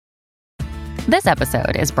This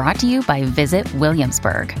episode is brought to you by Visit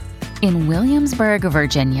Williamsburg. In Williamsburg,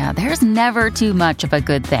 Virginia, there's never too much of a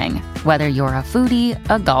good thing. Whether you're a foodie,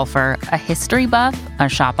 a golfer, a history buff, a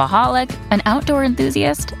shopaholic, an outdoor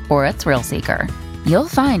enthusiast, or a thrill seeker, you'll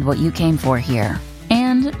find what you came for here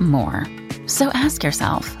and more. So ask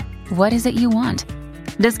yourself, what is it you want?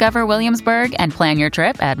 Discover Williamsburg and plan your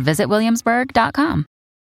trip at visitwilliamsburg.com.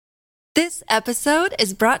 This episode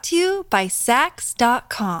is brought to you by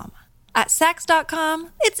Sax.com. At Sax.com,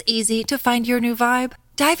 it's easy to find your new vibe.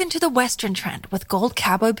 Dive into the Western trend with gold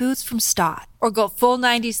cowboy boots from Stott, or go full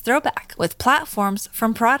 90s throwback with platforms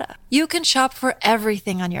from Prada. You can shop for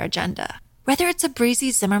everything on your agenda, whether it's a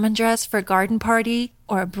breezy Zimmermann dress for a garden party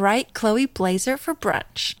or a bright Chloe blazer for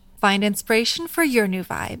brunch. Find inspiration for your new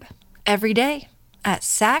vibe every day at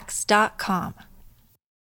Sax.com.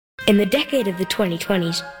 In the decade of the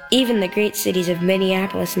 2020s, even the great cities of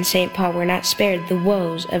Minneapolis and St. Paul were not spared the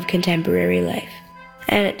woes of contemporary life.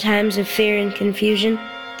 And at times of fear and confusion,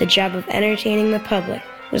 the job of entertaining the public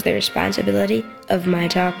was the responsibility of My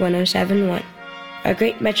Talk 1071, a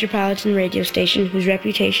great metropolitan radio station whose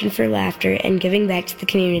reputation for laughter and giving back to the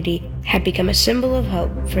community had become a symbol of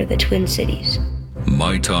hope for the Twin Cities.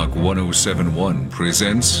 My Talk 1071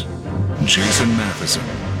 presents Jason Matheson,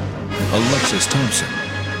 Alexis Thompson,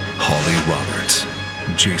 Holly Roberts.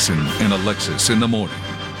 Jason and Alexis in the morning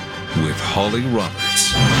with Holly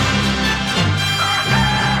Roberts.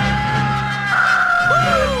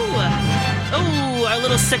 Oh, our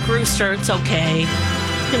little sick rooster. It's okay.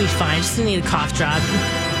 It's gonna be fine. Just need a cough drop.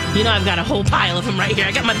 You know I've got a whole pile of them right here.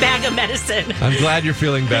 I got my bag of medicine. I'm glad you're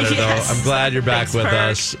feeling better, Yes. though. I'm glad you're back Thanks, with Perk.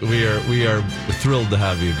 us. We are thrilled to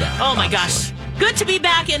have you back. Oh, my honestly. gosh. Good to be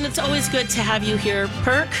back, and it's always good to have you here,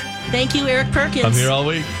 Perk. Thank you, Eric Perkins. I'm here all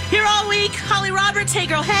week. Here all week. Holly Roberts. Hey,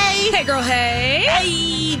 girl. Hey. Hey, girl, hey.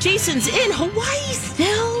 Hey. Jason's in Hawaii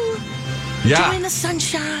still. Yeah. Enjoying the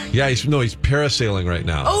sunshine. Yeah, he's parasailing right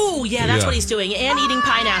now. Oh, yeah, that's what he's doing. And eating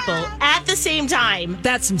pineapple at the same time.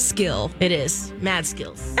 That's some skill. It is. Mad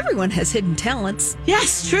skills. Everyone has hidden talents.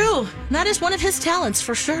 Yes, true. That is one of his talents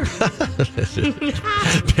for sure.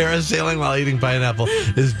 Parasailing while eating pineapple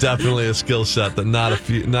is definitely a skill set that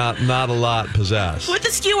not a lot possess. With the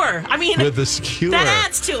skewer. I mean, With the skewer. that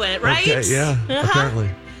adds to it, right? Okay, yeah, apparently.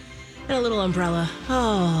 And a little umbrella.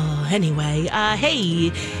 Oh, anyway.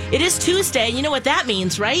 Hey, it is Tuesday. You know what that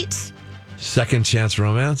means, right? Second chance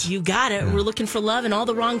romance? You got it. Yeah. We're looking for love in all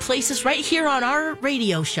the wrong places right here on our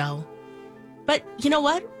radio show. But you know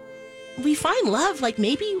what? We find love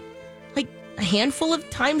maybe a handful of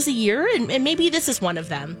times a year, and maybe this is one of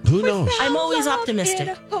them. Who knows? I'm always optimistic.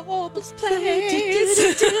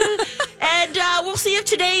 And we'll see if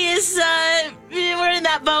today is, we're in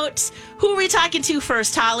that boat. Who are we talking to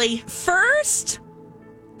first, Holly? First,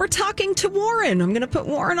 we're talking to Warren. I'm going to put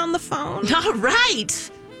Warren on the phone. All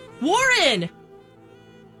right. Warren.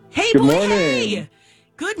 Hey, Good boy. morning. Hey.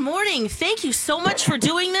 Good morning. Thank you so much for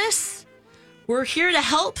doing this. We're here to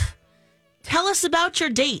help. Tell us about your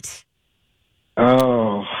date.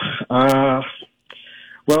 Oh,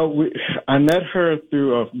 well, I met her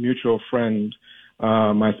through a mutual friend.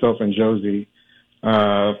 Myself and Josie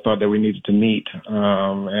thought that we needed to meet,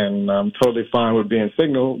 and I'm totally fine with being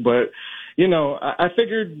single. But I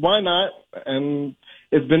figured why not? And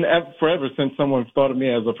it's been forever since someone thought of me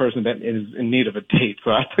as a person that is in need of a date.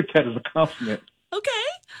 So I took that as a compliment.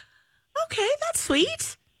 Okay, that's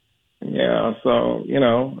sweet. Yeah, so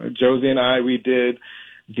Josie and I, we did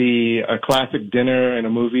a classic dinner and a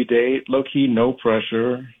movie date, low key, no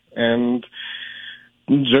pressure, and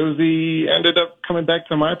Josie ended up coming back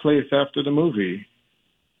to my place after the movie.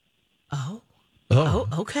 Oh,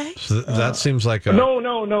 okay. So that seems like a... No,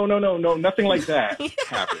 nothing like that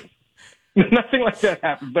happened. Nothing like that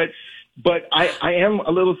happened, but I am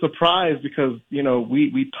a little surprised because,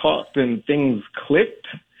 we talked and things clicked,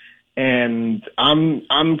 and I'm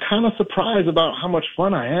kind of surprised about how much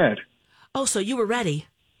fun I had. Oh, so you were ready.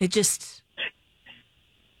 It just...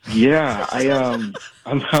 Yeah,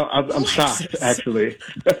 I'm shocked, actually.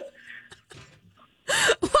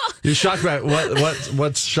 You're shocked by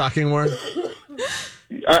what's shocking, Warren?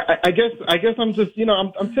 I guess I'm just,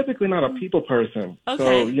 I'm typically not a people person.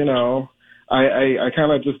 Okay. So, I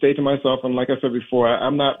kind of just stay to myself. And like I said before,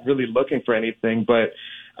 I'm not really looking for anything, but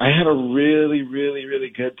I had a really, really, really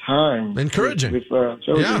good time. Encouraging. With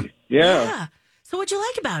Josie. Yeah. So what'd you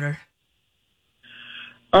like about her?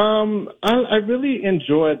 I really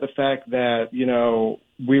enjoyed the fact that,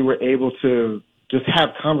 we were able to just have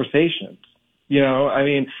conversations. I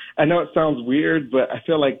mean, I know it sounds weird, but I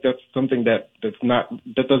feel like that's something that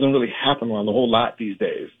doesn't really happen a whole lot these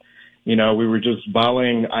days. We were just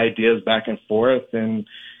volleying ideas back and forth, and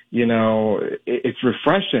it's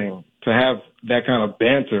refreshing to have that kind of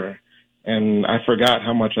banter. And I forgot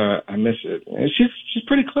how much I miss it. And she's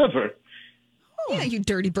pretty clever. Oh, yeah, you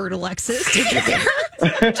dirty bird, Alexis. Did you hear?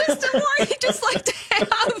 Just more. You just like to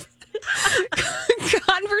have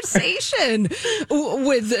conversation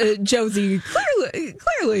with Josie.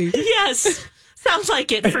 Clearly. Yes. Sounds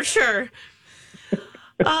like it for sure.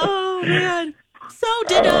 Oh, man. So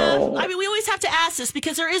we always have to ask this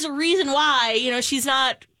because there is a reason why, she's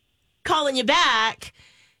not calling you back.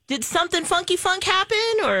 Did something funky funk happen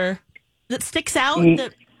or that sticks out?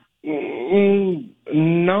 No,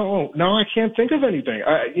 I can't think of anything.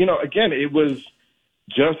 Again, it was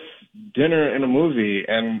just dinner and a movie,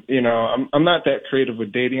 and I'm not that creative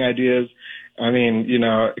with dating ideas. I mean,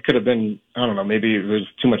 it could have been, I don't know, maybe it was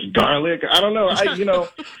too much garlic. I don't know. I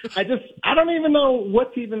don't even know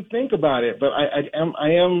what to even think about it. But I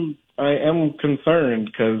am concerned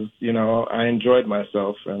because I enjoyed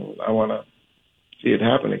myself and I want to see it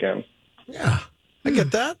happen again. Yeah, I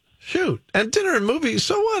get that. Shoot, and dinner and movie.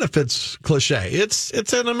 So what if it's cliche?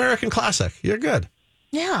 It's an American classic. You're good.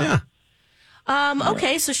 Yeah.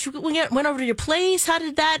 Okay, so we went over to your place. How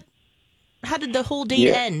did the whole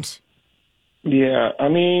date end? Yeah, I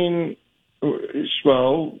mean,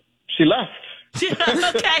 well, she left.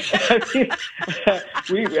 Okay.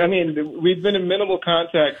 We've been in minimal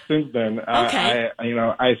contact since then. Okay.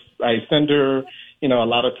 I send her, a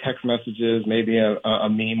lot of text messages, maybe a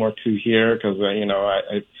meme or two here, because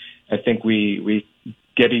I think we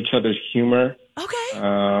get each other's humor.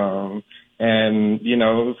 Okay. And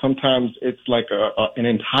sometimes it's like an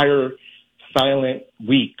entire silent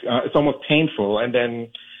week. It's almost painful, and then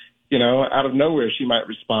out of nowhere she might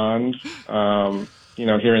respond.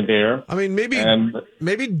 Here and there. I mean,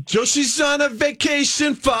 maybe Josie's on a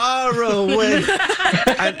vacation far away,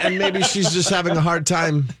 and maybe she's just having a hard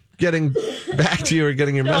time getting back to you or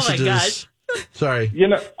getting your messages. Oh my gosh. Sorry.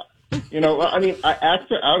 I asked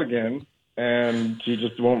her out again, and she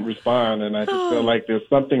just won't respond, and I just feel like there's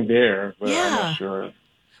something there, but I'm not sure.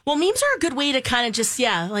 Well, memes are a good way to kind of just,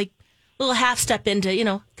 like a little half step into,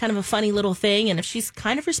 kind of a funny little thing, and if she's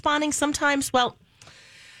kind of responding sometimes, well,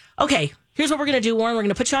 okay. Here's what we're going to do, Warren. We're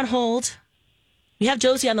going to put you on hold. We have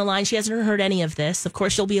Josie on the line. She hasn't heard any of this. Of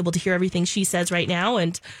course, you'll be able to hear everything she says right now.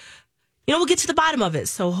 And, we'll get to the bottom of it.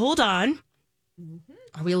 So hold on.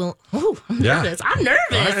 Are we a little... Oh, I'm nervous. I'm nervous.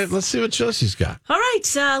 All right, let's see what Josie's got. All right,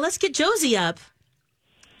 let's get Josie up.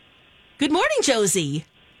 Good morning, Josie.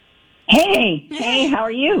 Hey, how are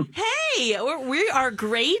you? Hey, we are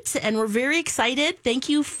great, and we're very excited. Thank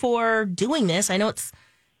you for doing this. I know it's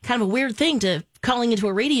kind of a weird thing to calling into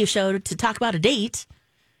a radio show to talk about a date.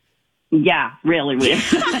 Yeah, really weird.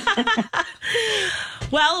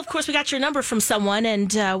 Well, of course, we got your number from someone,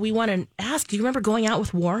 and we want to ask, do you remember going out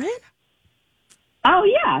with Warren? Oh,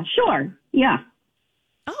 yeah, sure. Yeah.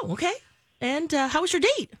 Oh, okay. And how was your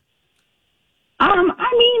date?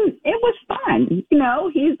 It was fun.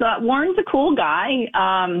 He's Warren's a cool guy.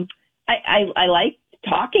 I like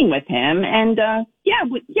talking with him, and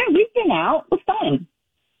we've been out. It was fun.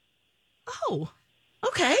 Oh,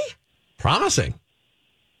 okay. Promising.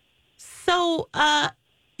 So,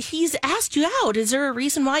 he's asked you out. Is there a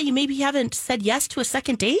reason why you maybe haven't said yes to a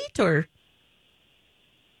second date, or?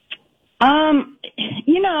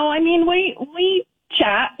 We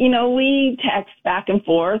chat, we text back and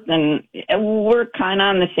forth, and we're kind of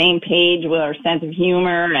on the same page with our sense of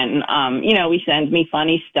humor, and, he sends me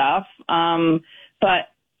funny stuff. But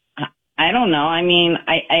I don't know.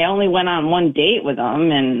 I only went on one date with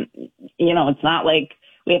him, and, it's not like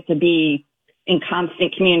we have to be in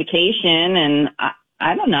constant communication, and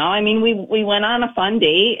I don't know. We went on a fun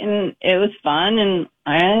date, and it was fun, and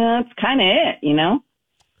that's kind of it,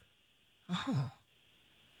 Oh.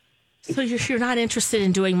 So you're not interested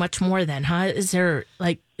in doing much more then, huh? Is there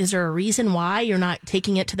a reason why you're not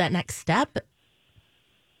taking it to that next step?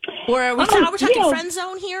 Or are we talking friend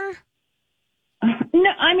zone here?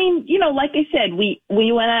 No, like I said, we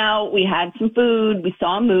went out, we had some food, we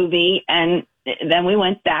saw a movie, and then we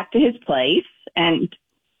went back to his place, and,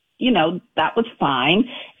 that was fine.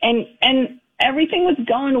 And everything was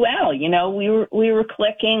going well. We were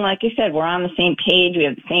clicking. Like I said, we're on the same page. We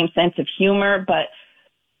have the same sense of humor, but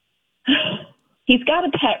he's got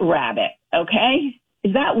a pet rabbit. Okay.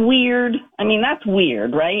 Is that weird? That's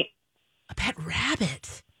weird, right? A pet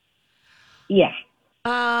rabbit. Yeah.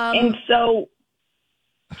 And so,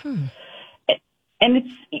 and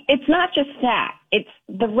it's not just that. It's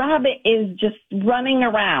the rabbit is just running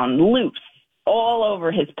around loose all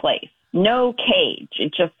over his place. No cage.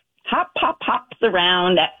 It just hops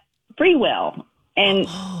around at free will. And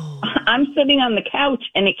I'm sitting on the couch,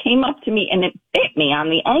 and it came up to me, and it bit me on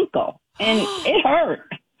the ankle, and it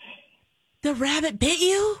hurt. The rabbit bit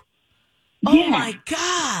you? Yeah. Oh, my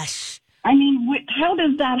gosh. I mean, how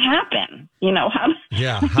does that happen? You know, how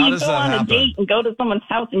how does you go that on happen? a date and go to someone's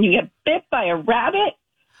house and you get bit by a rabbit?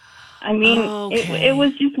 I mean, it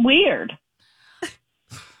was just weird.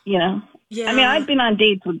 You know? Yeah. I mean, I've been on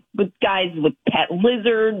dates with guys with pet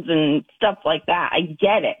lizards and stuff like that. I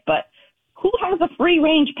get it, but who has a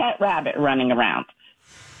free-range pet rabbit running around?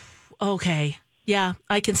 Okay. Yeah,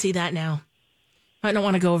 I can see that now. I don't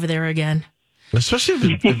want to go over there again. Especially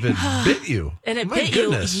if it bit you. And it My bit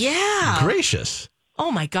goodness. you. Yeah. Gracious. Oh,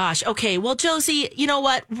 my gosh. Okay. Well, Josie, you know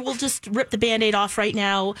what? We'll just rip the Band-Aid off right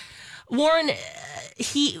now. Warren,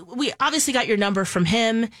 we obviously got your number from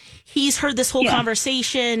him. He's heard this whole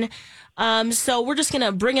conversation. So we're just going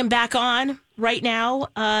to bring him back on right now.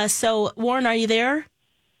 So, Warren, are you there?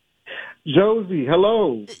 Josie,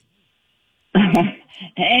 hello.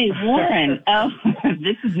 Hey, Warren. Oh,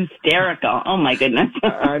 this is hysterical. Oh, my goodness.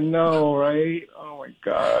 I know, right? Oh, my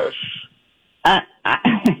gosh.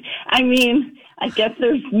 I mean, I guess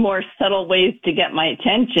there's more subtle ways to get my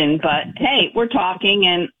attention, but hey, we're talking,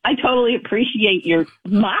 and I totally appreciate your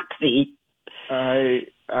moxie. I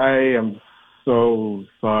am so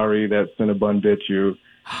sorry that Cinnabon bit you.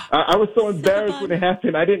 I was so embarrassed when it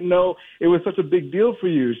happened. I didn't know it was such a big deal for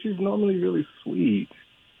you. She's normally really sweet.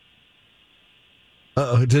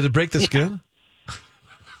 Did it break the skin?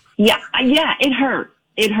 Yeah, it hurt.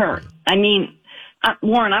 It hurt. I mean,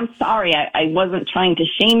 Warren, I'm sorry. I wasn't trying to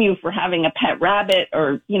shame you for having a pet rabbit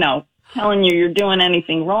or, you know, telling you you're doing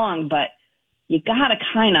anything wrong, but you got to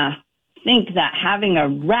kind of think that having a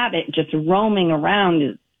rabbit just roaming around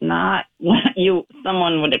is not what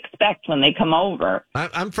someone would expect when they come over.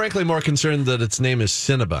 I'm frankly more concerned that its name is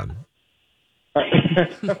Cinnabon.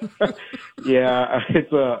 Yeah,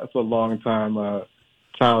 it's a long time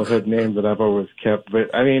childhood name that I've always kept.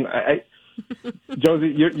 But I mean,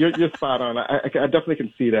 Josie, you're spot on. I definitely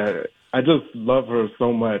can see that. I just love her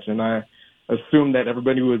so much, and I assume that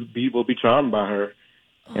everybody will be charmed by her.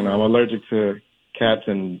 You know, I'm allergic to cats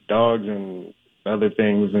and dogs and other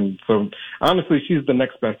things, and so honestly, she's the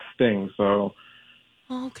next best thing. So,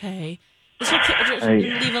 okay, is her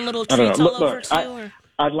leaving little treats all over too?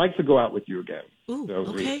 I'd like to go out with you again. Ooh,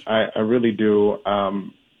 Josie. okay. I really do.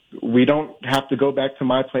 We don't have to go back to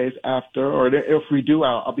my place after, or if we do,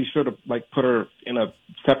 I'll be sure to put her in a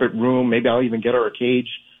separate room. Maybe I'll even get her a cage.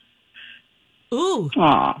 Ooh.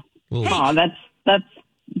 Aw.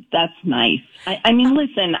 That's nice. I mean,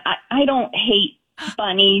 listen, I don't hate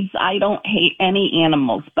bunnies. I don't hate any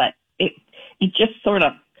animals, but it just sort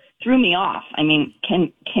of threw me off. I mean,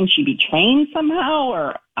 can she be trained somehow,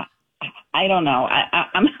 or I don't know.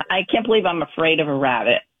 I can't believe I'm afraid of a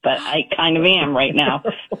rabbit, but I kind of am right now.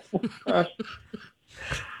 Well,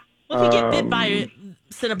 if you get bit by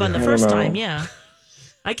Cinnabon the first time, yeah,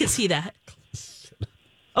 I can see that.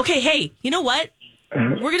 Okay, hey, you know what?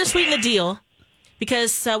 We're going to sweeten the deal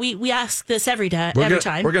because we ask this every time.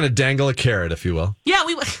 We're going to dangle a carrot, if you will. Yeah,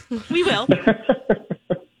 we will.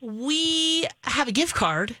 We have a gift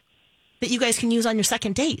card that you guys can use on your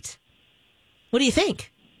second date. What do you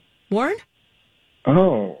think, Warren?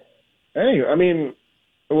 Oh, hey, I mean,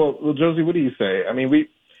 well, Josie, what do you say? I mean,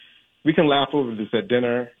 we can laugh over this at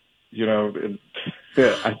dinner. You know,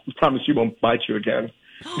 I promise you won't bite you again.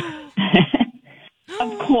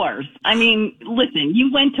 Of course. I mean, listen,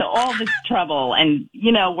 you went to all this trouble and,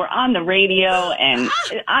 you know, we're on the radio and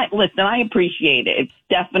I appreciate it. It's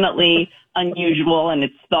definitely unusual and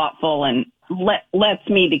it's thoughtful and let's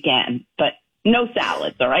meet again, but no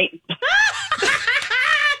salads, all right?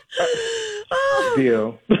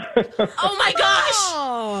 Deal. Oh my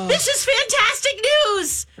gosh. This is fantastic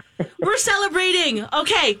news. We're celebrating.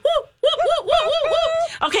 Okay. Woo, woo, woo, woo, woo,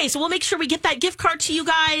 woo. Okay, so we'll make sure we get that gift card to you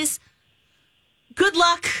guys. Good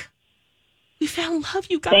luck. We found love,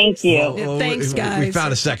 you guys. Thank you. Oh, Thanks, guys. We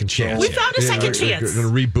found a second chance. We found a second chance. We're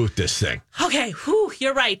going to reboot this thing. Okay, whew,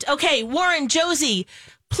 you're right. Okay, Warren, Josie,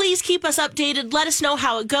 please keep us updated. Let us know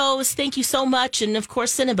how it goes. Thank you so much. And, of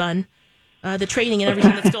course, Cinnabon, the training and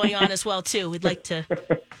everything that's going on as well, too. We'd like to see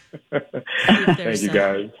if there's, Thank you,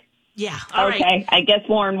 guys. Yeah, all right. Okay, I guess,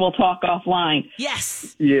 Warren, we'll talk offline.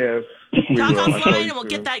 Yes. Yes. we Talk will. offline and we'll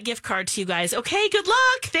get that gift card to you guys. Okay, good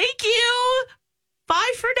luck. Thank you.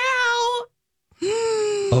 Bye for now.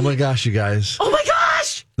 Oh, my gosh, you guys. Oh, my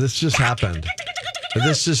gosh. This just happened.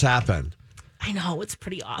 This just happened. I know. It's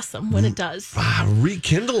pretty awesome when it does.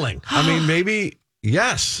 Rekindling. I mean, maybe,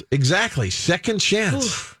 yes, exactly. Second chance.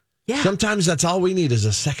 Oof. Yeah. Sometimes that's all we need is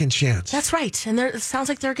a second chance. That's right. And it sounds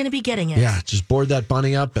like they're going to be getting it. Yeah, just board that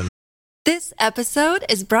bunny up and This episode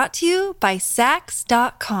is brought to you by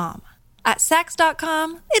Sax.com. At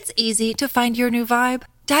Sax.com, it's easy to find your new vibe.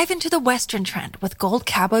 Dive into the Western trend with gold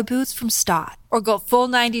cowboy boots from Stott, or go full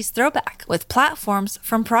 90s throwback with platforms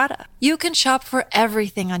from Prada. You can shop for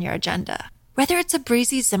everything on your agenda, whether it's a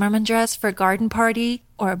breezy Zimmermann dress for a garden party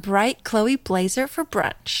or a bright Chloe blazer for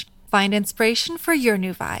brunch. Find inspiration for your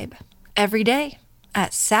new vibe every day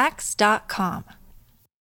at Sax.com.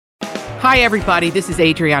 Hi, everybody. This is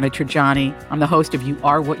Adriana Trajani. I'm the host of You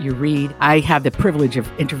Are What You Read. I have the privilege of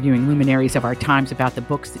interviewing luminaries of our times about the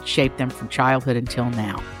books that shaped them from childhood until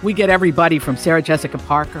now. We get everybody from Sarah Jessica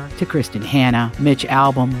Parker to Kristen Hanna, Mitch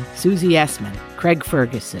Albom, Susie Essman, Craig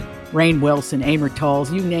Ferguson, Rainn Wilson, Amor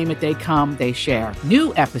Tolls, you name it, they come, they share.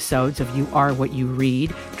 New episodes of You Are What You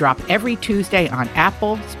Read drop every Tuesday on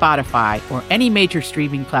Apple, Spotify, or any major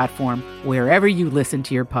streaming platform wherever you listen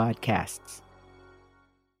to your podcasts.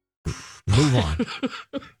 Move on.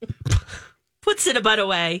 Puts it a butt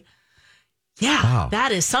away. Yeah, Wow.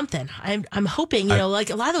 That is something. I'm hoping,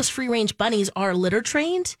 like a lot of those free range bunnies are litter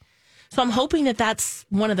trained. So I'm hoping that that's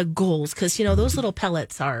one of the goals because, those little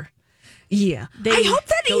pellets are. Yeah. I hope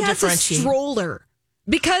that he has a stroller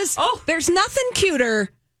because there's nothing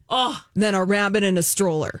cuter than a rabbit in a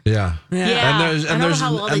stroller. Yeah. I don't know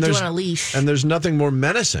how well they do on a leash. And there's nothing more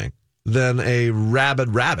menacing than a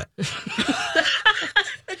rabid rabbit.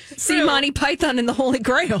 See Monty Python and the Holy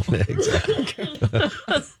Grail. Exactly.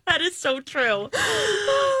 That is so true.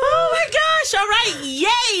 Oh my gosh. All right.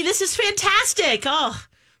 Yay. This is fantastic. Oh,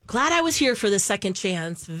 glad I was here for this second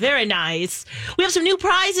chance. Very nice. We have some new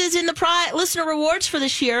prizes in the listener rewards for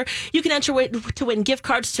this year. You can enter to win gift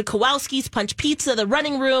cards to Kowalski's Punch Pizza, The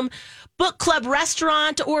Running Room, Book Club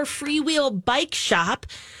Restaurant, or Freewheel Bike Shop.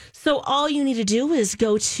 So all you need to do is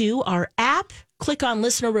go to our app, click on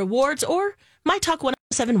listener rewards, or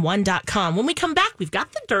mytalk1071.com. When we come back, we've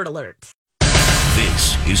got the Dirt Alert.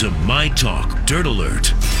 This is a My Talk Dirt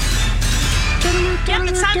Alert. Yep,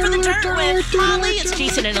 it's time for the Dirt with Holly. It's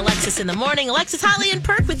Jason and Alexis in the morning. Alexis, Holly, and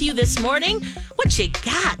Perk with you this morning. What you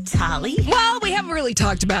got, Holly? Well, we haven't really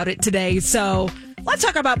talked about it today, so let's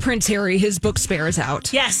talk about Prince Harry. His book Spare is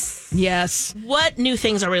out. Yes. What new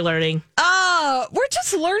things are we learning? We're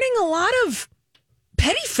just learning a lot of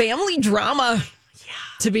petty family drama,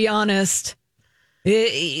 to be honest.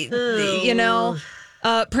 Prince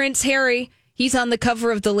Harry, he's on the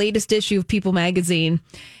cover of the latest issue of People magazine,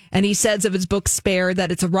 and he says of his book Spare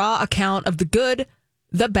that it's a raw account of the good,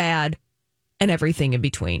 the bad, and everything in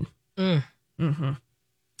between. Mm-hmm.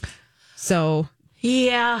 So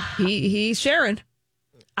yeah, he's sharing.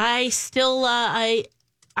 I still I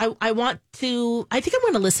want to. I think I'm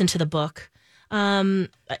going to listen to the book.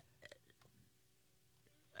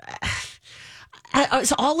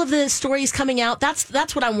 So all of the stories coming out,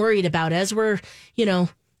 that's what I'm worried about as we're,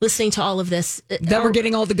 listening to all of this. That we're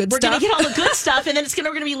getting all the good stuff. We're going to get all the good stuff, and then we're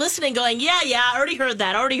going to be listening going, yeah, I already heard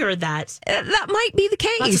that. That might be the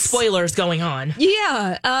case. Lots of spoilers going on.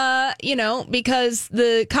 Yeah, because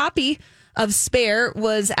the copy of Spare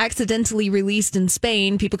was accidentally released in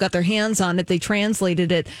Spain. People got their hands on it. They translated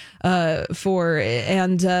it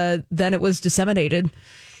and then it was disseminated.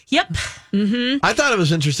 Yep. Mm-hmm. I thought it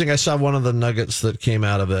was interesting. I saw one of the nuggets that came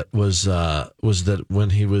out of it was that when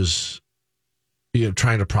he was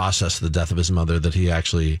trying to process the death of his mother, that he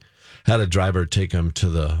actually had a driver take him to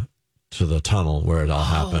the tunnel where it all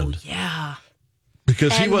happened. Yeah.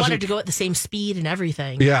 Because he wanted to go at the same speed and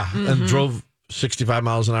everything. Yeah, and drove 65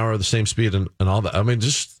 miles an hour at the same speed and all that. I mean,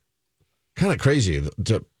 just kind of crazy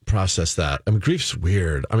to process that. I mean, grief's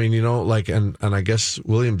weird. I mean, and I guess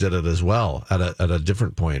William did it as well at a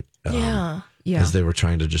different point. Yeah. As they were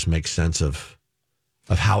trying to just make sense of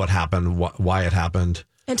how it happened, why it happened.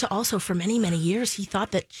 And to also, for many, many years, he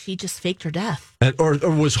thought that she just faked her death. Or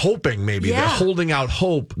was hoping that holding out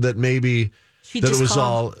hope that maybe that it was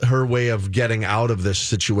all her way of getting out of this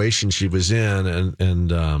situation she was in.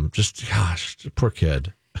 And just, gosh, poor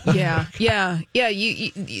kid. Yeah.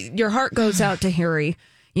 Your heart goes out to Harry.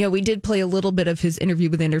 We did play a little bit of his interview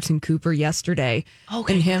with Anderson Cooper yesterday.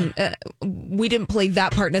 Okay. And him, we didn't play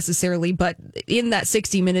that part necessarily, but in that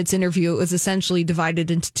 60 minutes interview, it was essentially divided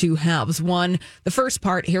into two halves. One, the first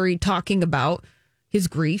part, Harry talking about his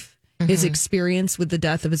grief, his experience with the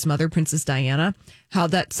death of his mother, Princess Diana, how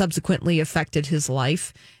that subsequently affected his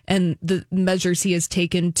life, and the measures he has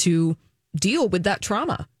taken to deal with that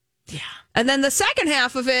trauma. Yeah. And then the second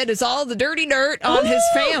half of it is all the dirty dirt on his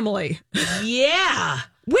family. Yeah.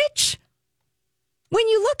 Which, when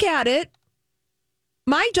you look at it,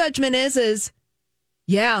 my judgment is,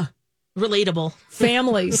 yeah. Relatable.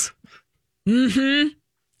 Families. Mm-hmm.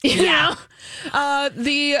 Yeah.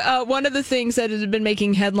 One of the things that has been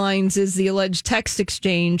making headlines is the alleged text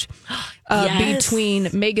exchange between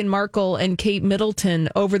Meghan Markle and Kate Middleton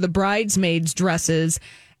over the bridesmaids' dresses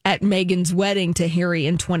at Meghan's wedding to Harry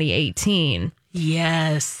in 2018.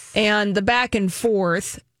 Yes. And the back and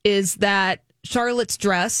forth is that Charlotte's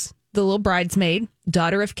dress, the little bridesmaid,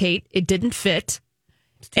 daughter of Kate, it didn't fit.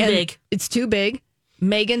 It's too big. It's too big.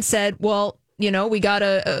 Meghan said, well, we got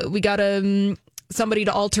somebody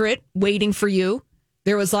to alter it, waiting for you.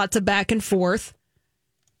 There was lots of back and forth.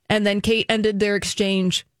 And then Kate ended their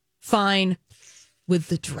exchange fine with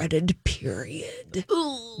the dreaded period.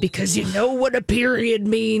 Ooh. Because you know what a period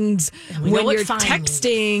means when you're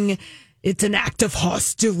texting. Means. It's an act of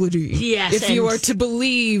hostility. Yes. If you are to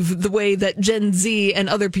believe the way that Gen Z and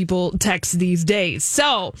other people text these days.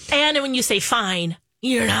 So. And when you say fine,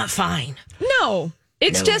 you're not fine. No.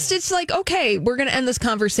 It's like, okay, we're going to end this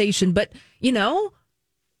conversation. But,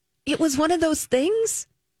 it was one of those things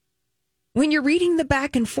when you're reading the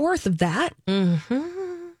back and forth of that. Mm-hmm.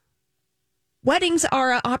 Weddings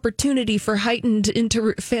are an opportunity for heightened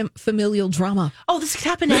familial drama. Oh, this could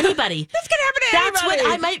happen to anybody. This could happen to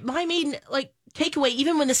anybody. That's what my main takeaway.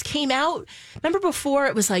 Even when this came out, remember before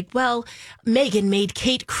it was like, well, Meghan made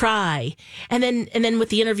Kate cry, and then with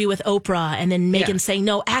the interview with Oprah, and then Meghan saying,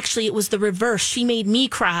 no, actually it was the reverse. She made me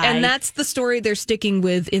cry, and that's the story they're sticking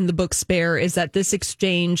with in the book Spare. Is that this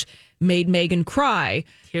exchange made Meghan cry?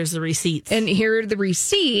 Here's the receipts, and here are the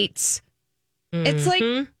receipts. Mm-hmm. It's like.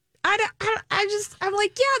 I'm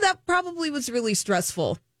like, yeah, that probably was really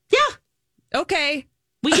stressful. Yeah. Okay.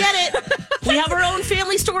 We get it. We have our own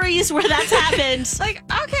family stories where that's happened. Like,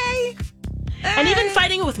 okay. And even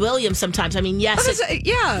fighting with William sometimes. I mean, yes,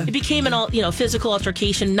 it became an physical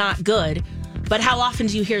altercation, not good. But how often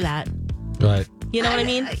do you hear that? Right. You know what I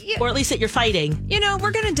mean? Or at least that you're fighting.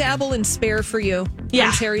 We're going to dabble in Spare for you. Yeah.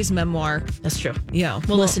 Prince Harry's memoir. That's true. Yeah.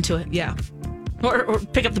 We'll listen to it. Yeah. Or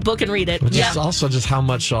pick up the book and read it. Also just how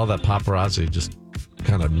much all that paparazzi just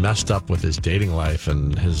kind of messed up with his dating life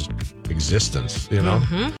and his existence,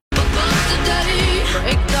 Mm-hmm.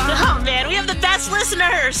 Oh, man, we have the best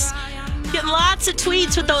listeners. Getting lots of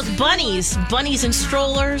tweets with those bunnies. Bunnies in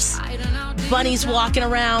strollers. Bunnies walking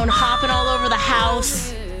around, hopping all over the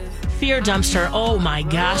house. Fear dumpster. Oh, my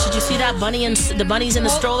gosh. Did you see that bunny and the bunnies in the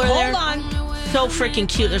stroller there? Hold on. So freaking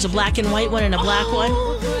cute. There's a black and white one and a black one.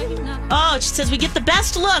 Oh, it says we get the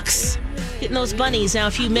best looks getting those bunnies. Now,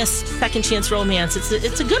 if you missed Second Chance Romance,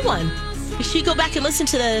 it's a good one. You should go back and listen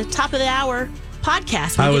to the top of the hour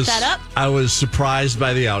podcast. Get that up. I was surprised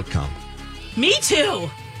by the outcome. Me too.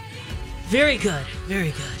 Very good.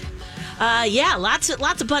 Very good.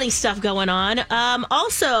 Lots of bunny stuff going on.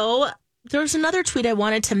 Also, there's another tweet I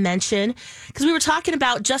wanted to mention because we were talking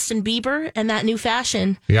about Justin Bieber and that new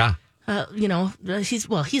fashion. Yeah.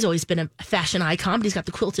 He's always been a fashion icon, but he's got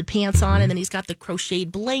the quilted pants on and then he's got the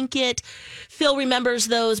crocheted blanket. Phil remembers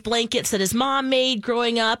those blankets that his mom made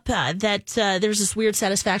growing up, there's this weird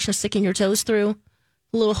satisfaction of sticking your toes through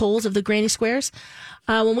the little holes of the granny squares.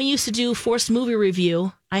 When we used to do Forced Movie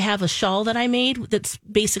Review, I have a shawl that I made that's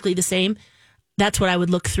basically the same. That's what I would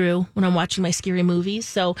look through when I'm watching my scary movies.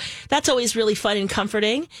 So that's always really fun and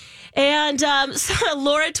comforting. And so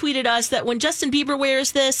Laura tweeted us that when Justin Bieber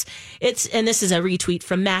wears this, and this is a retweet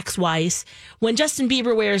from Max Weiss. When Justin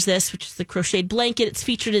Bieber wears this, which is the crocheted blanket, it's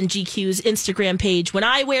featured in GQ's Instagram page. When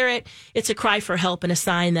I wear it, it's a cry for help and a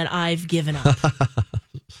sign that I've given up.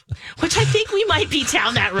 Which I think we might be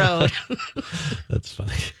down that road. That's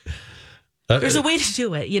funny. There's a way to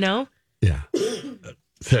do it, Yeah.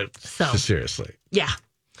 So seriously. Yeah.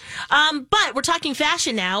 But we're talking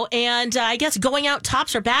fashion now, and I guess going out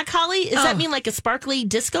tops are back, Holly. Does that mean like a sparkly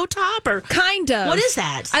disco top? Or kind of. What is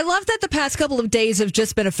that? I love that the past couple of days have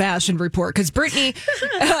just been a fashion report because Brittany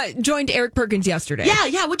joined Eric Perkins yesterday.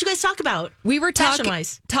 Yeah. What'd you guys talk about? We were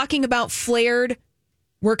talking about flared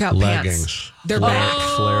workout leggings. Pants. They're back.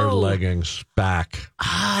 Flared leggings back.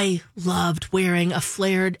 I loved wearing a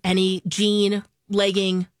flared any jean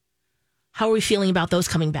legging. How are we feeling about those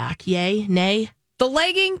coming back? Yay? Nay? The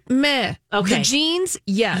legging, meh. Okay. The jeans,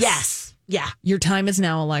 yes. Yes. Yeah. Your time is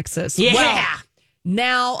now, Alexis. Yeah. Well,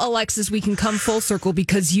 now, Alexis, we can come full circle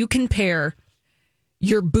because you can pair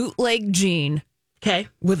your bootleg jean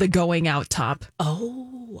with a going out top.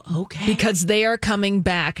 Oh, okay. Because they are coming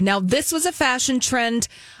back. Now, this was a fashion trend,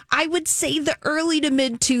 I would say the early to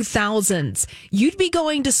mid 2000s. You'd be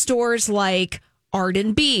going to stores like Art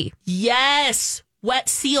and B. Yes. Wet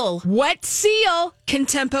Seal. Wet Seal.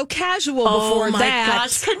 Contempo Casual before my that.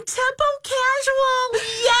 gosh. Contempo Casual.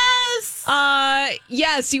 Yes.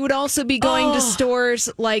 Yes, you would also be going to stores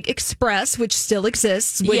like Express, which still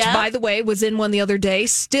exists, which, by the way, was in one the other day.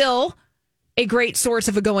 Still a great source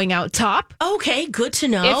of a going out top. Okay, good to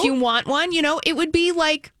know. If you want one, it would be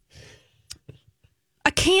like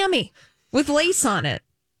a cami with lace on it.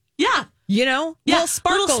 Yeah. Little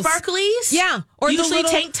sparkles. Little sparklies. Yeah. Or usually the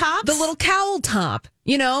tank tops. The little cowl top,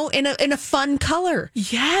 in a fun color.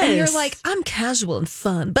 Yes. And you're like, I'm casual and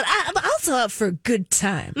fun, but I'm also out for a good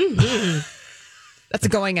time. Mm-hmm. That's a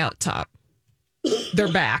going out top.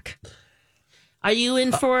 They're back. Are you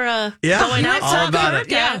in for a Yeah, going out all top? about it.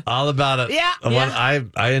 Yeah. All about it. Yeah.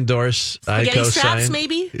 I endorse. I Spaghetti co-sign. straps,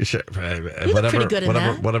 maybe? Sure. You look pretty good in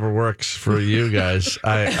that. Whatever works for you guys.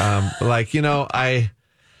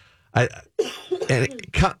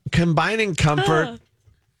 Combining comfort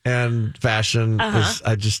and fashion is.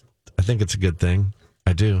 I think it's a good thing.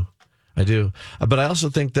 I do. But I also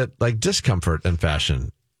think that discomfort and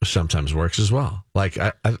fashion sometimes works as well.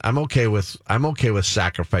 I'm okay with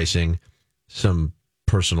sacrificing some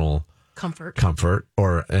personal comfort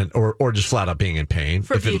or just flat out being in pain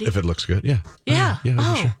for beauty. If it looks good. Yeah. Yeah.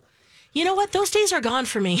 Sure. You know what? Those days are gone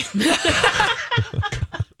for me.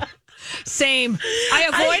 Same.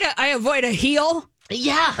 I avoid a heel.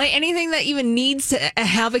 Yeah. Anything that even needs to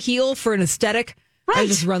have a heel for an aesthetic. Right. I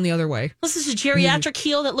just run the other way. This is a geriatric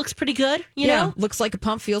heel that looks pretty good. You know? Looks like a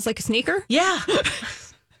pump, feels like a sneaker. Yeah.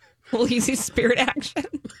 Little easy spirit action.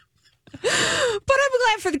 But I'm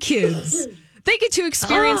glad for the kids. They get to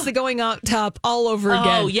experience the going out top all over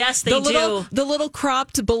again. Oh, yes, they do. The little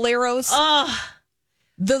cropped boleros.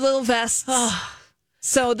 The little vests.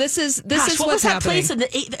 So this is what's was that happening. Place?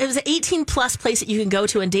 It was an 18+ place that you can go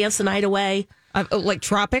to and dance the night away. Like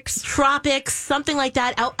Tropics, something like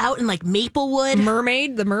that. Out in Maplewood.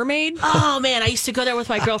 The Mermaid. Oh man, I used to go there with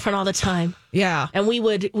my girlfriend all the time. Yeah, and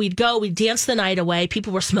we'd dance the night away.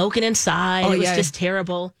 People were smoking inside. It was just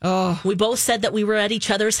terrible. Oh, we both said that we were at each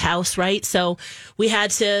other's house, right? So we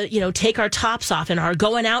had to, take our tops off and our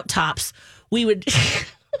going out tops. We would.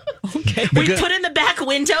 Okay. We'd put in the back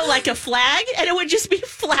window like a flag, and it would just be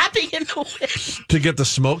flapping in the wind. To get the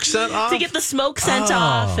smoke scent off? To get the smoke scent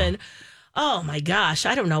off. And oh my gosh,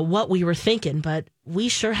 I don't know what we were thinking, but we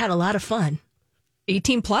sure had a lot of fun.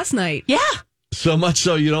 18+ night. Yeah. So much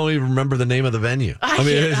so you don't even remember the name of the venue.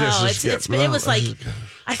 It was like,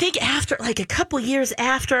 I think after a couple years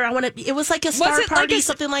after, it was like a star party,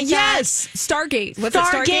 something like that. Yes, Stargate. Was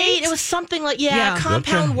Stargate. It It was something like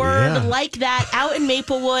compound word like that out in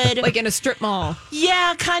Maplewood, like in a strip mall.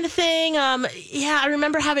 Yeah, kind of thing. I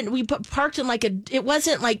remember we parked in it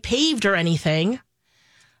wasn't paved or anything.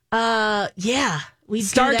 We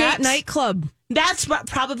Stargate nightclub. That's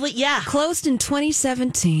probably closed in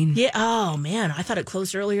 2017. Yeah. Oh man, I thought it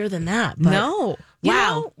closed earlier than that. But no.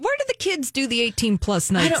 Wow. Where do the kids do the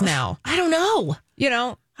 18+ nights now? I don't know.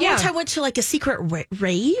 One time I went to a secret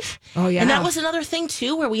rave. Oh yeah, and that was another thing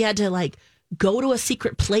too, where we had to go to a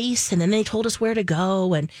secret place, and then they told us where to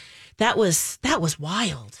go, and that was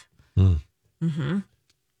wild. Mm-hmm.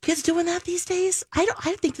 Kids doing that these days? I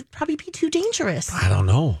think that'd probably be too dangerous. I don't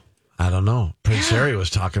know. Prince Harry was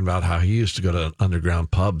talking about how he used to go to an underground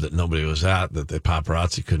pub that nobody was at, that the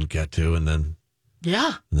paparazzi couldn't get to, and then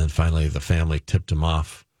finally the family tipped him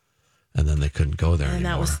off, and then they couldn't go there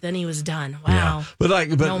anymore. Then he was done. Wow. Yeah. But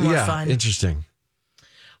no more fun. Interesting.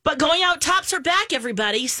 But going out tops are back,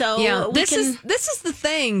 everybody. So this is the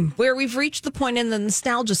thing where we've reached the point in the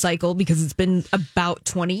nostalgia cycle, because it's been about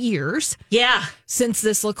 20 years. Yeah. Since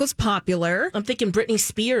this look was popular. I'm thinking Britney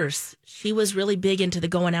Spears. She was really big into the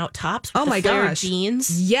going out tops. Oh my gosh.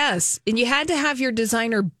 Jeans. Yes. And you had to have your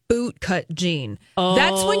designer boot cut jean.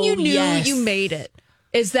 That's when you knew you made it.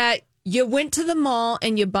 Is that you went to the mall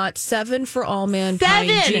and you bought 7 For All Mankind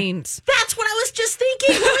jeans. That's what I was just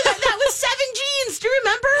thinking. That was 7 jeans. Do you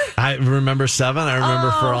remember? I remember 7. I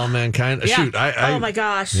remember For All Mankind. Yeah. Shoot. Oh my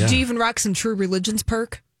gosh. Yeah. Do you even rock some True Religion's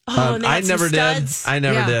perk? And I never did. I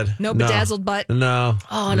never did. No bedazzled butt? No.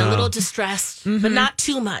 Oh, and a little distressed, but not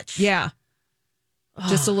too much. Yeah.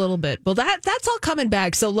 Just a little bit. Well, that's all coming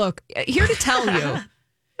back. So look, here to tell you,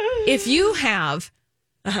 if you have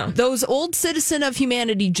those old Citizen of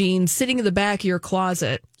Humanity jeans sitting in the back of your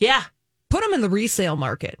closet, put them in the resale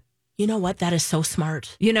market. You know what? That is so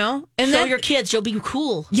smart. And show then your kids, you'll be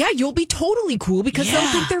cool. Yeah, you'll be totally cool because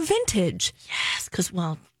they'll think they're vintage. Yes, because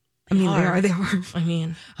they are. I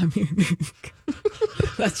mean,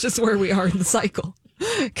 that's just where we are in the cycle.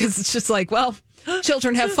 Because it's just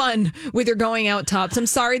children have fun with their going out tops. I'm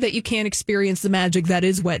sorry that you can't experience the magic that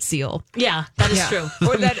is Wet Seal. Yeah, that is true.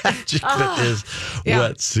 Or that Magic that is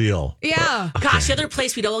Wet Seal. Yeah. Gosh, the other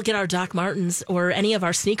place we'd all get our Doc Martens or any of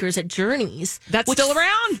our sneakers at Journeys. That's still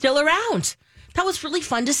around. Still around. That was really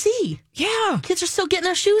fun to see. Yeah. Kids are still getting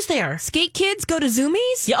their shoes there. Skate kids go to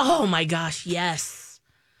Zoomies? Yeah. Oh my gosh, yes.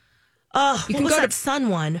 Oh, You what can was go that to Sun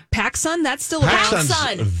one? PacSun, that's still around. PacSun's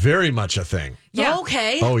Sun. very much a thing. Yeah.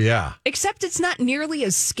 Okay. Oh, yeah. Except it's not nearly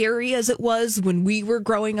as scary as it was when we were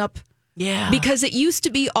growing up. Yeah. Because it used to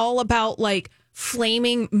be all about like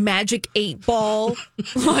flaming magic 8-ball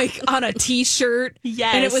like on a t-shirt.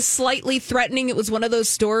 Yes. And it was slightly threatening. It was one of those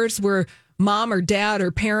stores where mom or dad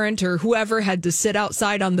or parent or whoever had to sit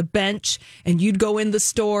outside on the bench and you'd go in the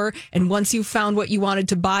store. And once you found what you wanted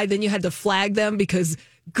to buy, then you had to flag them because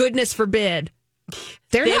goodness forbid.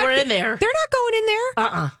 They were in there. They're not going in there.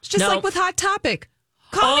 It's just like with Hot Topic.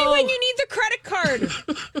 Call me when you need the credit card.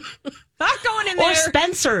 Not going in there. Or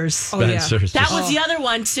Spencer's. Oh, yeah. Spencer's. That was the other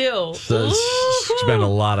one, too. Spent a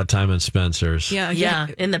lot of time in Spencer's. Yeah,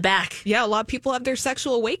 in the back. Yeah, a lot of people have their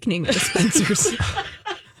sexual awakening at Spencer's.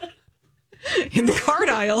 In the card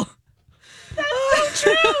aisle. That's so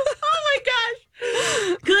true. Oh, my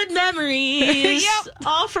gosh. Good memories. Yep.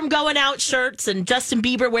 All from going out shirts and Justin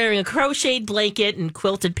Bieber wearing a crocheted blanket and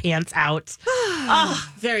quilted pants out.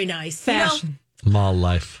 Oh, very nice. Fashion. Mall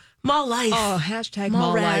life. Mall life. Oh, hashtag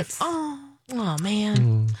mall life. Oh,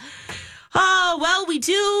 man. Oh, well, we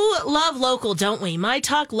do love local, don't we? My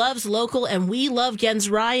Talk loves local, and we love Gens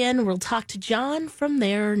Ryan. We'll talk to John from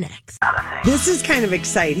there next. This is kind of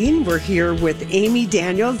exciting. We're here with Amy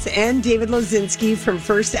Daniels and David Lozinski from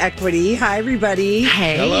First Equity. Hi, everybody.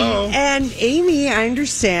 Hey. Hello. And Amy, I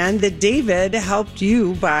understand that David helped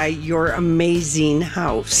you buy your amazing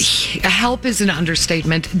house. Help is an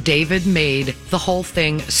understatement. David made the whole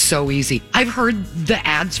thing so easy. I've heard the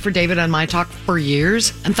ads for David on My Talk for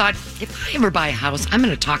years and thought, if I ever buy a house, I'm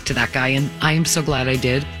going to talk to that guy, and I am so glad I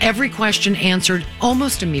did. Every question answered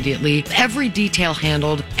almost immediately, every detail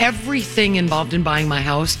handled, everything involved in buying my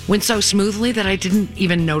house went so smoothly that I didn't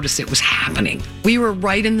even notice it was happening. We were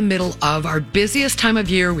right in the middle of our busiest time of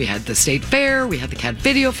year. We had the state fair, we had the Cat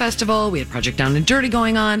Video Festival, we had Project Down and Dirty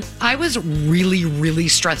going on. I was really, really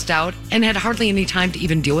stressed out and had hardly any time to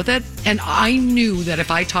even deal with it. And I knew that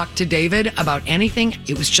if I talked to David about anything,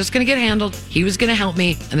 it was just going to get handled. He was going to help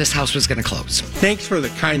me, and this house was going to close. Thanks for the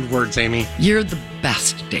kind words, Amy. You're the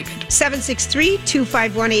best, David.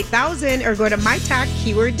 763-251-8000 or go to My Talk,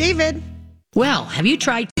 keyword David. Well, have you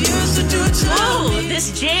tried? Oh,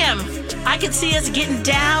 this jam. I can see us getting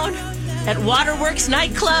down at Waterworks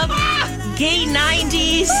Nightclub. Gay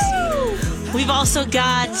 90s. We've also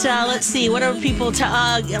got, let's see, what are people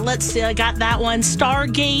to, got that one.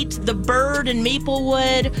 Stargate, The Bird, and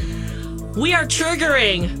Maplewood. We are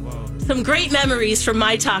triggering some great memories from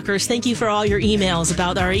My Talkers. Thank you for all your emails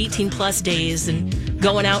about our 18-plus days and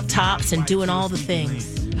going out tops and doing all the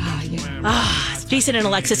things. It's Jason and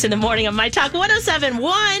Alexis in the morning on My Talk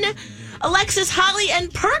 107.1. Alexis, Holly,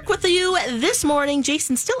 and Perk with you this morning.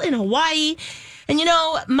 Jason's still in Hawaii. And you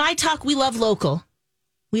know, My Talk, we love local.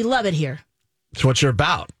 We love it here. It's what you're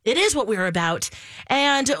about. It is what we're about.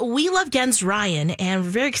 And we love Gens Ryan, and we're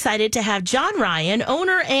very excited to have John Ryan,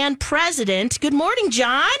 owner and president. Good morning,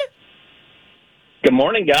 John. Good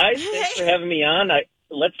morning, guys. Thanks for having me on.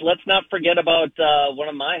 Let's not forget about one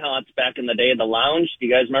of my haunts back in the day, the Lounge. Do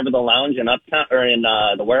you guys remember the Lounge in Uptown or in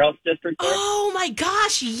the Warehouse District? There? Oh my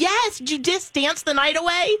gosh, yes! Did you just dance the night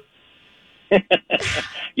away?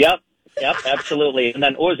 Yep, absolutely. And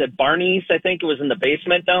then what was it, Barney's? I think it was in the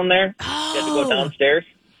basement down there. Oh. You had to go downstairs.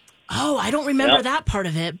 Oh, I don't remember that part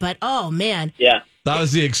of it, but oh man, yeah, that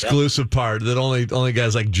was the exclusive part that only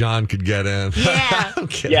guys like John could get in.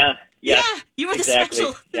 Yeah, Yeah, you were exactly.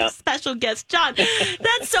 the special guest, John.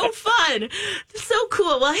 That's so fun. That's so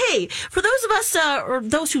cool. Well, hey, for those of us or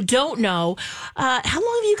those who don't know, how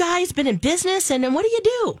long have you guys been in business, and what do you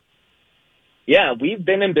do? Yeah, we've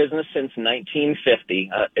been in business since 1950.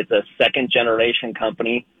 It's a second-generation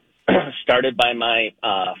company started by my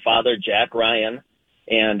father, Jack Ryan,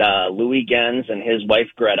 and Louis Gens and his wife,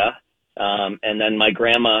 Greta. And then my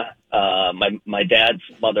grandma, my dad's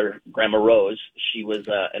mother, Grandma Rose, she was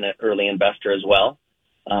an early investor as well.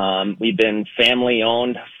 We've been family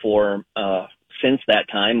owned for since that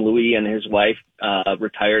time. Louis and his wife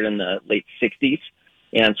retired in the late 60s,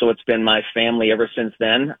 and so it's been my family ever since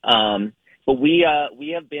then. But we are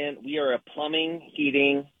a plumbing,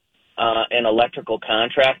 heating, and electrical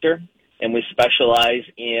contractor, and we specialize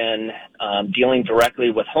in dealing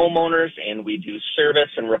directly with homeowners, and we do service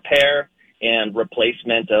and repair and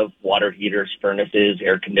replacement of water heaters, furnaces,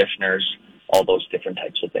 air conditioners, all those different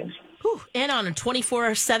types of things. Whew. And on a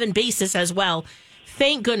 24/7 basis as well.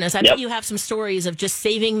 Thank goodness. I bet you have some stories of just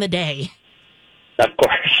saving the day. Of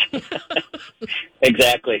course.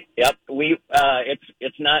 Exactly. Yep.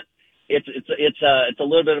 It's a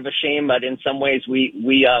little bit of a shame, but in some ways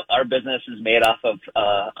our business is made off of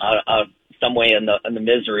some way in the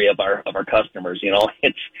misery of our customers. You know,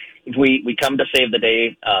 we come to save the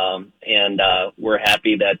day, and we're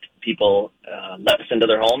happy that people let us into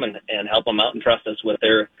their home and help them out and trust us with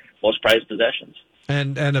their most prized possessions.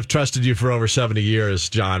 And have trusted you for over 70 years,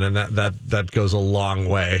 John, and that goes a long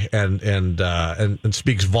way, and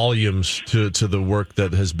speaks volumes to the work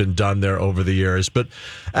that has been done there over the years. But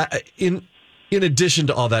in addition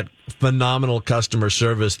to all that phenomenal customer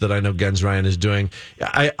service that I know Gensryan is doing,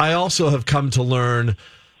 I also have come to learn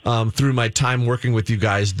through my time working with you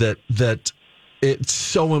guys that it's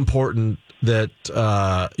so important that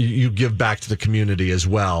you give back to the community as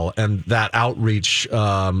well, and that outreach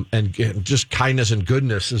and just kindness and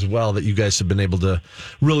goodness as well that you guys have been able to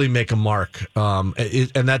really make a mark. And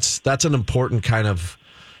that's an important kind of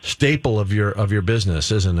staple of your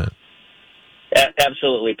business, isn't it?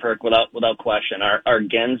 Absolutely, Perk, without question. Our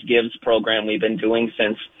Gens Gives program we've been doing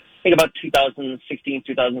since I think about 2016,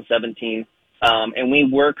 2017, and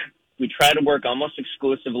we try to work almost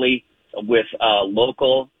exclusively with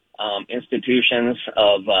local institutions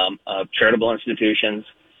of charitable institutions.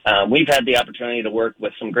 We've had the opportunity to work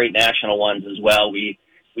with some great national ones as well. We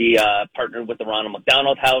partnered with the Ronald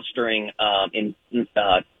McDonald House during in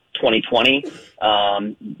 2020. It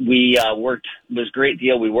was a great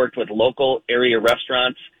deal. We worked with local area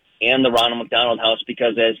restaurants and the Ronald McDonald House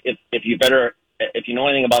because if you know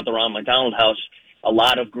anything about the Ronald McDonald House, a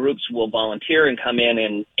lot of groups will volunteer and come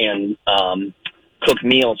in and cook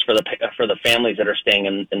meals for the families that are staying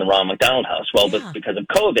in the Ronald McDonald House. Well, because of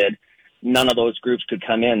COVID, none of those groups could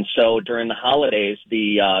come in. So during the holidays,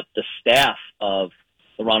 the staff of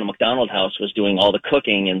the Ronald McDonald House was doing all the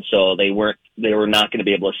cooking, and so they were not going to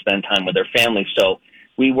be able to spend time with their families. So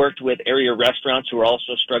we worked with area restaurants who were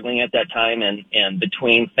also struggling at that time, and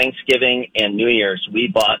between Thanksgiving and New Year's,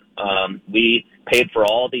 we paid for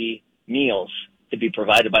all the meals to be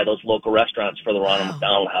provided by those local restaurants for the Ronald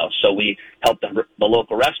McDonald House. So we helped the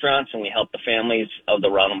local restaurants, and we helped the families of the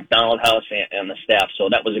Ronald McDonald House and the staff. So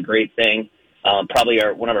that was a great thing. Probably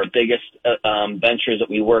one of our biggest ventures that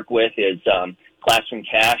we work with is Classroom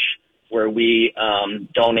Cash, where we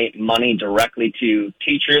donate money directly to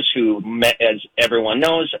teachers who, as everyone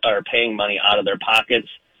knows, are paying money out of their pockets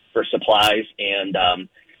for supplies. And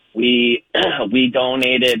we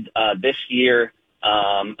donated this year.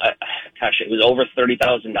 It was over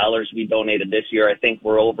 $30,000 we donated this year. I think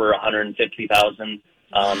we're over $150,000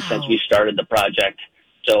 since we started the project.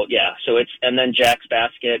 So and then Jack's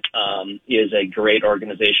Basket is a great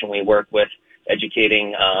organization we work with,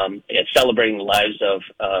 educating, celebrating the lives of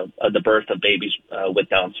the birth of babies with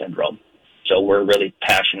Down syndrome. So we're really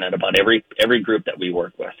passionate about every group that we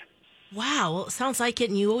work with. Wow, well, it sounds like it,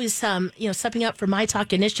 and you always stepping up for My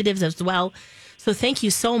Talk initiatives as well. So thank you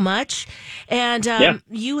so much. And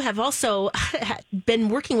you have also been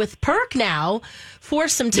working with Perk now for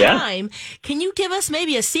some time. Yeah. Can you give us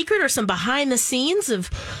maybe a secret or some behind the scenes of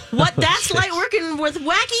what that's like working with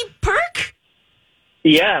Wacky Perk?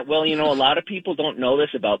 Yeah, well, a lot of people don't know this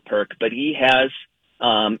about Perk, but he has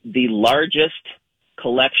the largest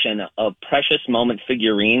collection of Precious Moment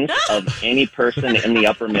figurines of any person in the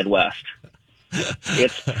upper Midwest.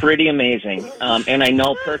 It's pretty amazing. And I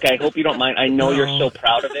know, Perk, I hope you don't mind. I know you're so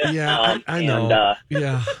proud of it. Yeah, I know.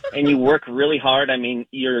 And you work really hard. I mean,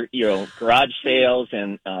 your garage sales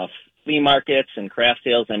and flea markets and craft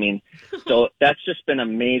sales. I mean, so that's just been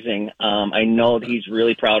amazing. I know that he's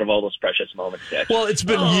really proud of all those precious moments. Well, it's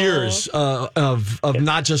been years of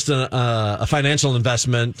not just a financial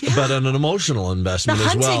investment, but an emotional investment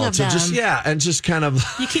as well. So just kind of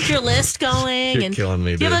you keep your list going. You're and killing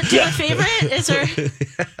me. Do you have a favorite? Is there?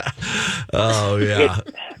 Oh yeah.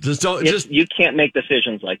 You can't make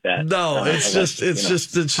decisions like that. No, it's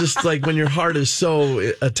just like when your heart is so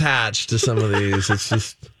attached to some of these. It's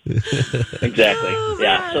just. Exactly.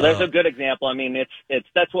 Yeah. So there's a good example. I mean,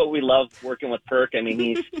 that's what we love working with Perk. I mean,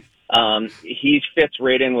 he fits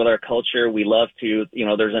right in with our culture. We love to,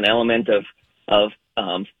 there's an element of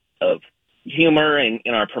humor in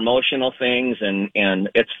our promotional things, and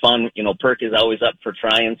it's fun. Perk is always up for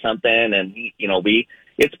trying something, and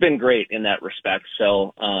it's been great in that respect.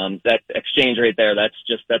 So that exchange right there, that's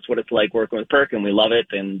what it's like working with Perk, and we love it,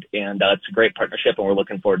 and it's a great partnership, and we're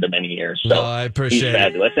looking forward to many years. So I appreciate he's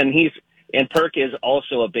fabulous, and Perk is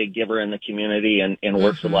also a big giver in the community and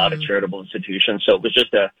works with a lot of charitable institutions. So it was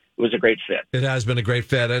was a great fit. It has been a great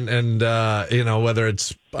fit, and you know, whether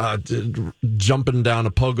it's jumping down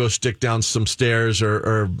a pogo stick down some stairs,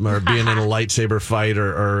 or being in a lightsaber fight,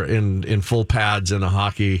 or in full pads in a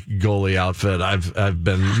hockey goalie outfit, I've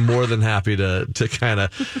been more than happy to kind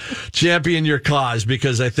of champion your cause,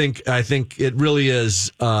 because I think it really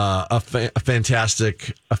is a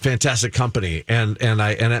fantastic company, and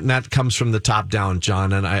that comes from the top down,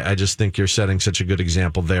 John, and I just think you're setting such a good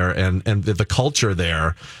example there, and the culture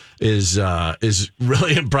there is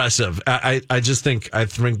really impressive. I just think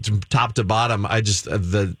from top to bottom,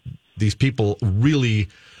 these people really,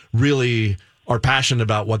 really are passionate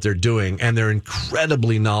about what they're doing, and they're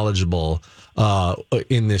incredibly knowledgeable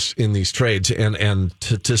in these trades, and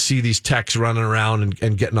to see these techs running around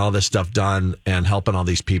and getting all this stuff done and helping all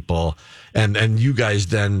these people, and you guys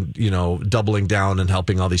then, you know, doubling down and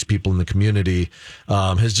helping all these people in the community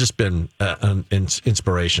has just been an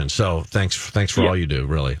inspiration. So thanks for all you do,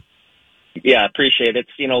 really. Yeah, appreciate it.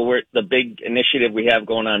 You know, the big initiative we have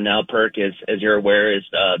going on now, Perk, is, as you're aware, is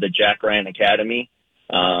the Jack Ryan Academy,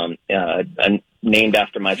 named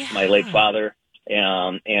after my late father.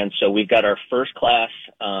 And so we've got our first class,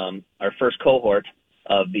 our first cohort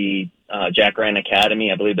of the Jack Ryan Academy.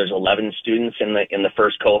 I believe there's 11 students in the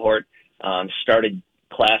first cohort. Started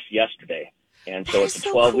class yesterday. And so it's a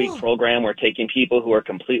 12-week program. We're taking people who are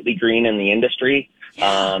completely green in the industry,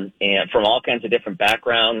 and from all kinds of different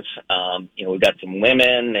backgrounds. You know, we've got some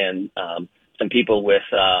women and some people with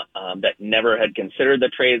that never had considered the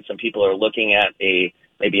trade. Some people are looking at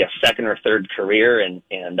maybe a second or third career, and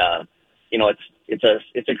you know,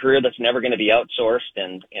 it's a career that's never going to be outsourced,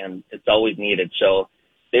 and it's always needed. So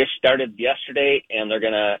they started yesterday, and they're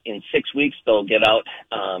gonna, in 6 weeks, they'll get out,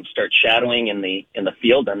 start shadowing in the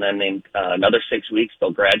field, and then in another 6 weeks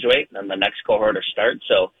they'll graduate, and then the next cohort will start.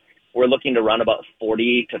 So we're looking to run about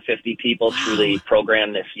 40 to 50 people through the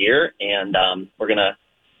program this year, and we're gonna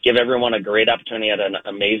give everyone a great opportunity at an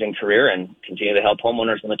amazing career and continue to help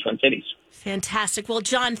homeowners in the Twin Cities. Fantastic. Well,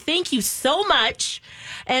 John, thank you so much.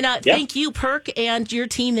 And thank you, Perk, and your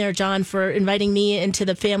team there, John, for inviting me into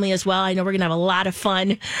the family as well. I know we're going to have a lot of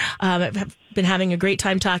fun. I've been having a great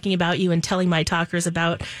time talking about you and telling my talkers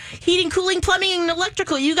about heating, cooling, plumbing, and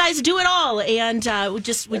electrical. You guys do it all. And we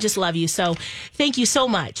just love you. So thank you so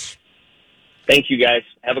much. Thank you, guys.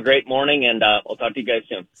 Have a great morning, and I'll talk to you guys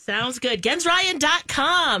soon. Sounds good.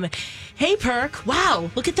 GensRyan.com. Hey, Perk. Wow,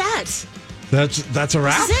 look at that. That's a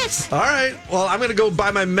wrap? This is it. All right. Well, I'm going to go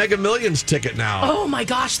buy my Mega Millions ticket now. Oh, my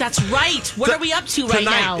gosh, that's right. What are we up to right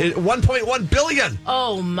now? Tonight, 1.1 billion.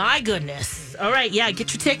 Oh, my goodness. All right, yeah,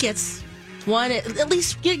 get your tickets. One, at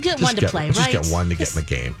least get one to play, right? Just get one to get in the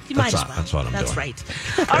game. That's what I'm doing. That's right.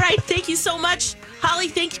 All right, thank you so much. Holly,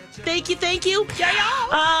 thank you.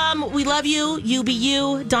 Yeah. We love you. You be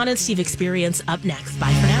you. Dawn and Steve Experience up next.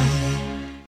 Bye for now.